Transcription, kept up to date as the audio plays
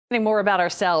Learning more about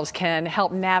ourselves can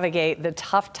help navigate the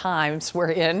tough times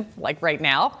we're in, like right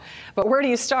now. But where do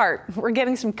you start? We're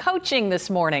getting some coaching this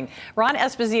morning. Ron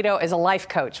Esposito is a life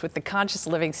coach with the Conscious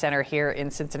Living Center here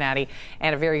in Cincinnati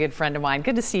and a very good friend of mine.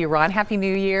 Good to see you, Ron. Happy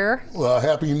New Year. Well,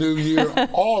 Happy New Year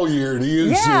all year to you,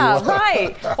 Yeah, Sue.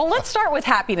 right. Well, let's start with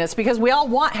happiness because we all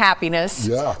want happiness.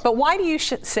 Yeah. But why do you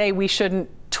say we shouldn't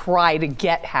try to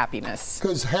get happiness?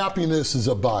 Because happiness is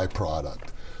a byproduct.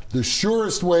 The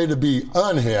surest way to be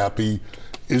unhappy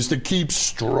is to keep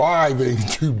striving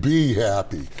to be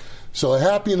happy. So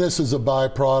happiness is a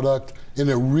byproduct, and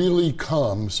it really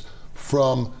comes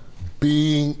from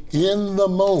being in the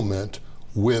moment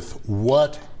with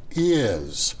what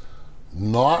is,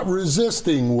 not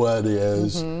resisting what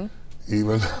is,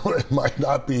 even though it might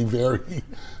not be very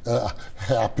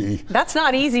happy. That's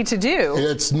not easy to do.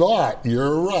 It's not.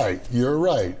 You're right. You're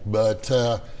right. But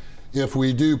if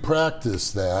we do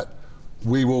practice that,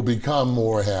 we will become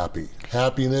more happy.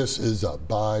 Happiness is a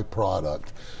byproduct.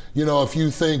 You know, if you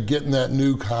think getting that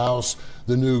new house,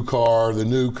 the new car, the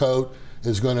new coat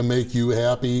is going to make you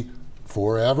happy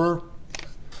forever,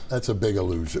 that's a big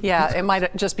illusion. Yeah, it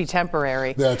might just be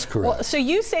temporary. That's correct. Well, so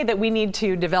you say that we need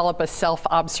to develop a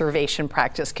self-observation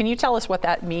practice. Can you tell us what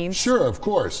that means? Sure, of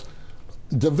course.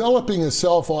 Developing a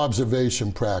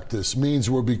self-observation practice means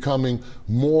we're becoming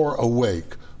more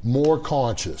awake, more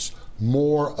conscious,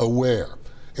 more aware.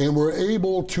 And we're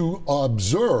able to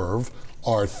observe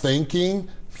our thinking,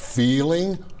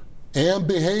 feeling, and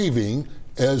behaving,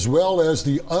 as well as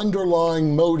the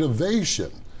underlying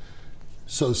motivation.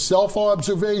 So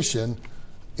self-observation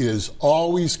is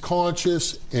always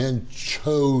conscious and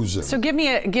chosen. So give me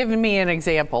an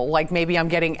example. Like maybe I'm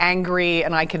getting angry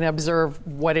and I can observe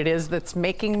what it is that's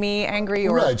making me angry.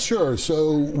 Or... Right, sure.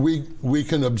 So we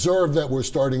can observe that we're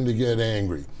starting to get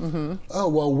angry. Oh,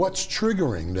 well, what's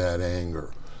triggering that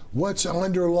anger? What's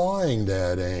underlying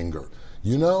that anger?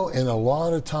 You know, and a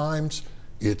lot of times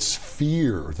it's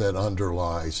fear that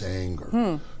underlies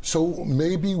anger. So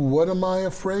maybe what am I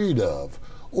afraid of?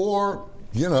 Or,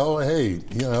 you know, hey,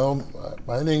 you know,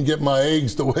 I didn't get my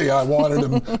eggs the way I wanted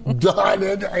them done,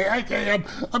 and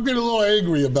I'm getting a little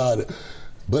angry about it.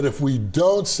 But if we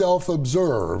don't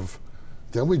self-observe,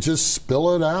 then we just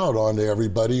spill it out onto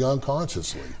everybody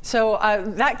unconsciously. So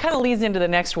that kind of leads into the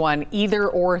next one, either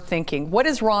or thinking. What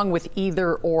is wrong with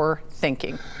either or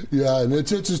thinking? Yeah, and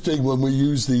it's interesting when we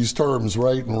use these terms,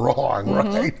 right and wrong,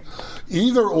 right?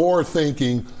 Either or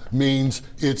thinking means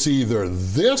it's either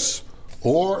this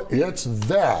or it's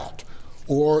that,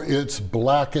 or it's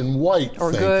black and white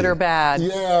or thinking. Good or bad.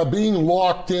 Yeah, being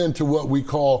locked into what we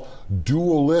call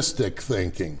dualistic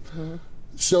thinking.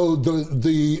 So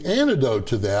the antidote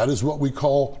to that is what we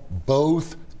call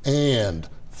both and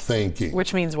thinking.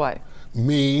 Which means what?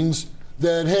 Means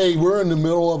that, hey, we're in the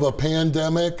middle of a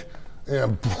pandemic,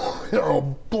 and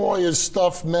boy, is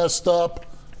stuff messed up,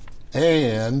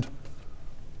 and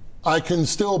I can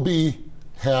still be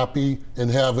happy and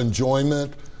have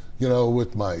enjoyment, you know,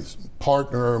 with my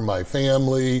partner, my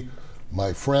family,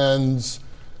 my friends.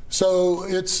 So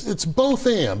it's both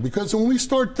and, because when we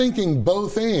start thinking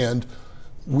both and,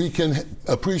 we can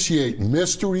appreciate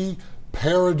mystery,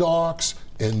 paradox,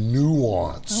 and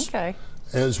nuance. Okay.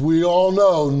 As we all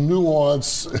know,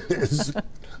 nuance is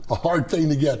a hard thing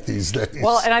to get these days.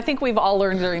 Well, and I think we've all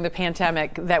learned during the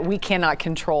pandemic that we cannot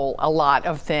control a lot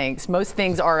of things. Most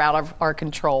things are out of our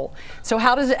control. So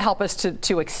how does it help us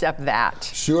to accept that?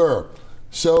 Sure.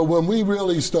 So when we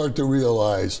really start to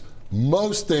realize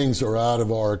most things are out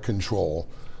of our control,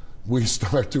 we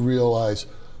start to realize,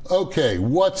 okay,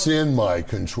 what's in my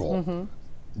control?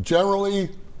 Generally,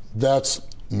 that's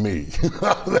me.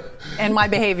 And my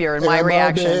behavior and my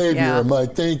reaction. My behavior, yeah. my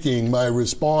thinking, my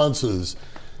responses.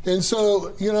 And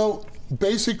so, you know,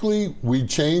 basically we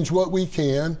change what we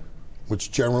can,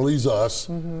 which generally is us,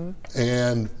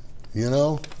 and, you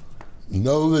know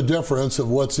the difference of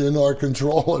what's in our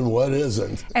control and what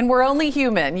isn't. And we're only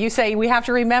human. You say we have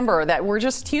to remember that we're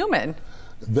just human.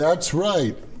 That's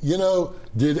right. You know,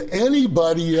 did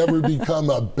anybody ever become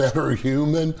a better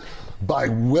human by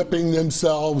whipping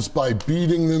themselves, by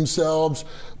beating themselves,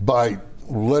 by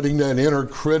letting that inner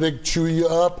critic chew you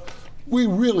up? We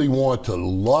really want to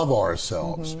love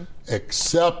ourselves,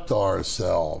 accept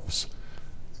ourselves.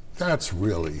 That's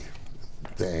really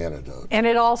the antidote. And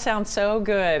it all sounds so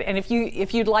good. And if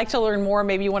you'd like to learn more,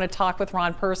 maybe you want to talk with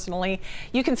Ron personally,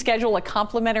 you can schedule a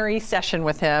complimentary session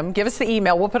with him. Give us the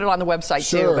email. We'll put it on the website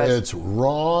too. Sure, it's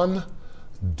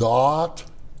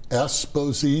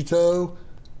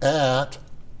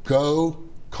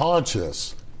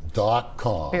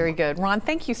ron.esposito@goconscious.com. Very good. Ron,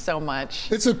 thank you so much.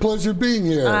 It's a pleasure being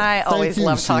here. I always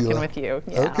love talking Sheila. with you.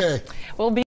 Yeah. Okay. We'll be